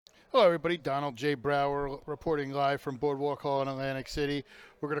Hello, everybody. Donald J. Brower reporting live from Boardwalk Hall in Atlantic City.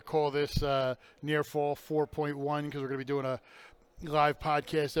 We're going to call this Near Fall 4.1 because we're going to be doing a live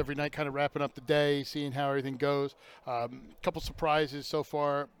podcast every night, kind of wrapping up the day, seeing how everything goes. A couple surprises so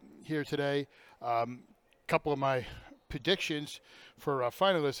far here today. Couple of my predictions for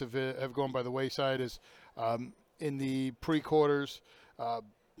finalists have gone by the wayside. Is in the pre-quarters,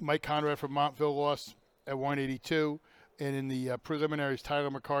 Mike Conrad from Montville lost at 182. And in the preliminaries,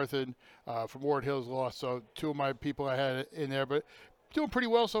 Tyler McCarthy from Ward Hills lost. So two of my people I had in there, but doing pretty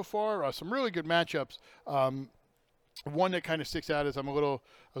well so far. Some really good matchups. One that kind of sticks out is I was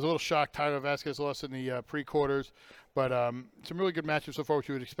a little shocked Tyler Vasquez lost in the pre-quarters, but some really good matchups so far, which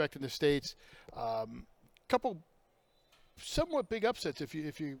you would expect in the States. Couple somewhat big upsets if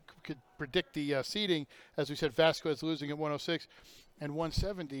you could predict the seeding. As we said, Vasquez losing at 106 and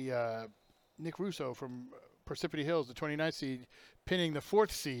 170. Nick Russo from Parsippany Hills, the 29th seed, pinning the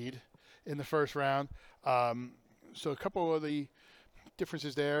 4th seed in the first round. So a couple of the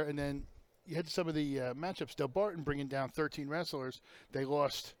differences there. And then you had some of the matchups. Del Barton bringing down 13 wrestlers. They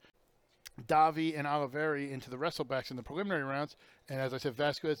lost Davi and Oliveri into the wrestlebacks in the preliminary rounds. And as I said,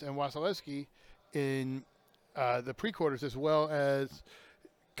 Vasquez and Wasilewski in the pre-quarters, as well as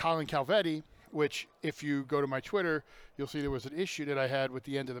Colin Calvetti, which if you go to my Twitter, you'll see there was an issue that I had with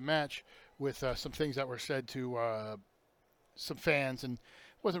the end of the match with some things that were said to some fans, and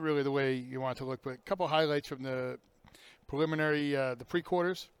it wasn't really the way you want it to look. But a couple highlights from the preliminary, the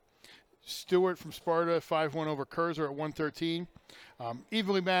pre-quarters. Stewart from Sparta, 5-1 over Kurzer at 113.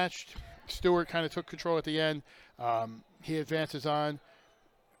 Evenly matched. Stewart kind of took control at the end. He advances on.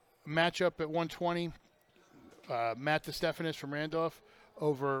 Matchup at 120. Matt DeStephanis from Randolph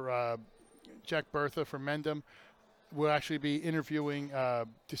over Jack Bertha from Mendham. We'll actually be interviewing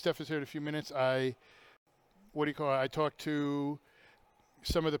DeStephanis here in a few minutes. I talked to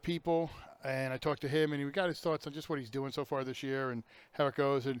some of the people, and I talked to him, and we got his thoughts on just what he's doing so far this year and how it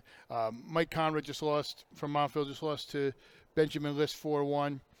goes. And Mike Conrad from Montville just lost to Benjamin List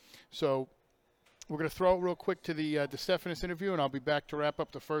 4-1. So we're going to throw it real quick to the DeStephanis interview, and I'll be back to wrap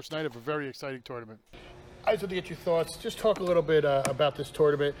up the first night of a very exciting tournament. I just want to get your thoughts. Just talk a little bit about this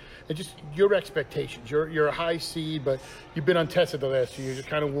tournament and just your expectations. You're a high seed, but you've been untested the last few years. Just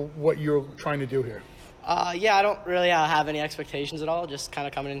kind of what you're trying to do here. Yeah, I don't really have any expectations at all. Just kind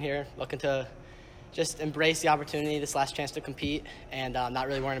of coming in here, looking to just embrace the opportunity, this last chance to compete, and not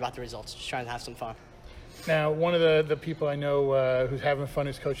really worrying about the results. Just trying to have some fun. Now, one of the people I know who's having fun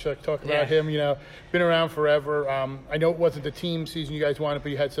is Coach Suck. Talk about him. Been around forever. I know it wasn't the team season you guys wanted,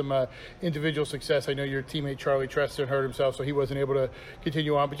 but you had some individual success. I know your teammate Charlie Treston hurt himself, so he wasn't able to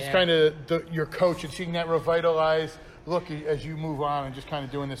continue on. But just kind of your coach and seeing that revitalized look as you move on and just kind of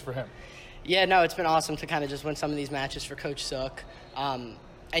doing this for him. Yeah, no, it's been awesome to kind of just win some of these matches for Coach Suck. And,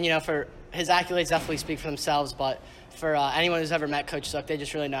 for his accolades definitely speak for themselves, but for anyone who's ever met Coach Suck, they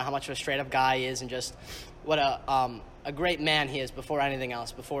just really know how much of a straight-up guy he is and just what a great man he is before anything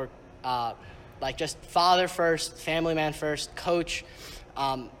else, before just father first, family man first, coach,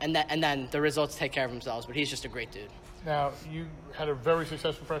 and then the results take care of themselves. But he's just a great dude. Now, you had a very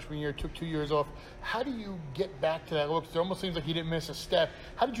successful freshman year, took 2 years off. How do you get back to that look? It almost seems like you didn't miss a step.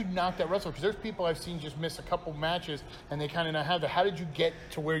 How did you knock that wrestler? Because there's people I've seen just miss a couple matches, and they kind of not have that. How did you get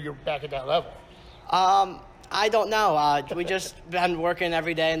to where you're back at that level? I don't know. We just been working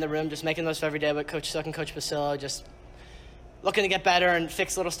every day in the room, just making those every day with Coach Suck and Coach Basillo, just looking to get better and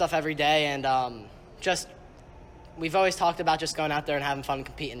fix little stuff every day. And we've always talked about just going out there and having fun and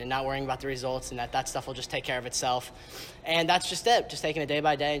competing and not worrying about the results, and that stuff will just take care of itself. And that's just it, just taking it day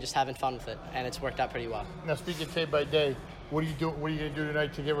by day and just having fun with it. And it's worked out pretty well. Now, speaking of day by day, what are you going to do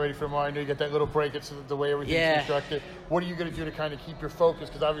tonight to get ready for tomorrow? I know you got that little break. It's the way everything's constructed. What are you going to do to kind of keep your focus?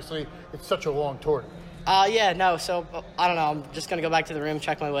 Because obviously it's such a long tournament. So I don't know. I'm just going to go back to the room,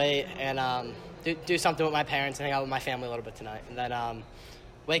 check my weight, and do something with my parents and hang out with my family a little bit tonight. And then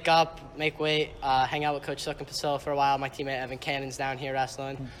wake up, make weight, hang out with Coach Suck and Priscilla for a while. My teammate Evan Cannon's down here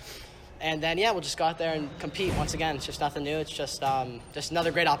wrestling. And then, we'll just go out there and compete once again. It's just nothing new. It's just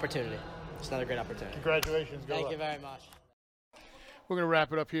another great opportunity. Just another great opportunity. Congratulations. Thank you very much. We're going to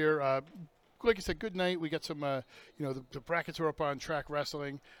wrap it up here. Like I said, good night. We got some, the brackets are up on Track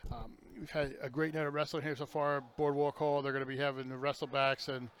Wrestling. We've had a great night of wrestling here so far. Boardwalk Hall, they're going to be having the wrestlebacks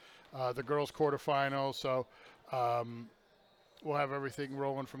and the girls' quarterfinals. So we'll have everything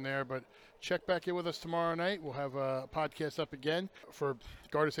rolling from there. But check back in with us tomorrow night. We'll have a podcast up again for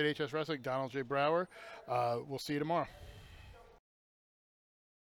Garden State HS Wrestling, Donald J. Brower. We'll see you tomorrow.